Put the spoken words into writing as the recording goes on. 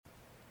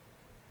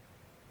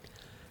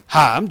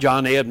Hi, I'm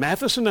John Ed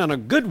Matheson, and a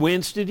good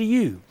Wednesday to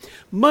you.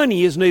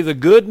 Money is neither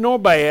good nor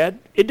bad.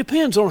 It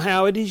depends on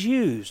how it is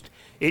used.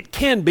 It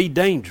can be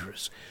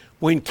dangerous.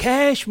 When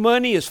cash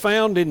money is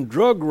found in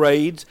drug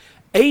raids,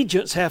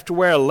 agents have to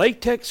wear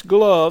latex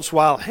gloves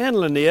while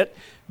handling it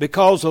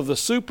because of the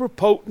super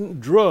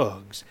potent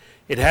drugs.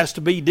 It has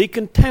to be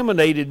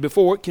decontaminated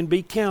before it can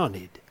be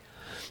counted.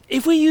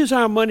 If we use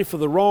our money for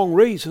the wrong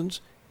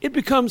reasons, it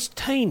becomes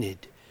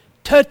tainted.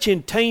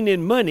 Touching tainted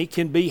money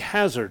can be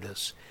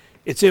hazardous.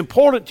 It's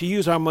important to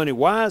use our money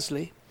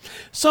wisely.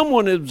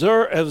 Someone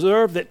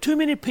observed that too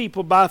many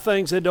people buy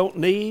things they don't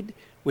need,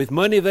 with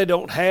money they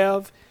don't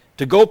have,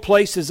 to go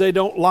places they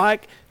don't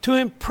like, to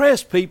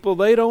impress people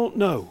they don't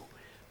know.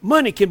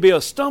 Money can be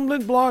a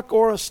stumbling block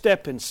or a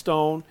stepping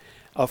stone,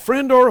 a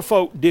friend or a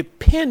foe,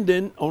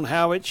 depending on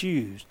how it's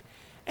used.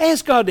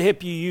 Ask God to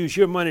help you use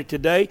your money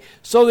today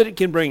so that it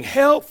can bring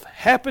health,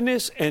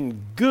 happiness,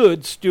 and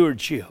good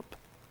stewardship.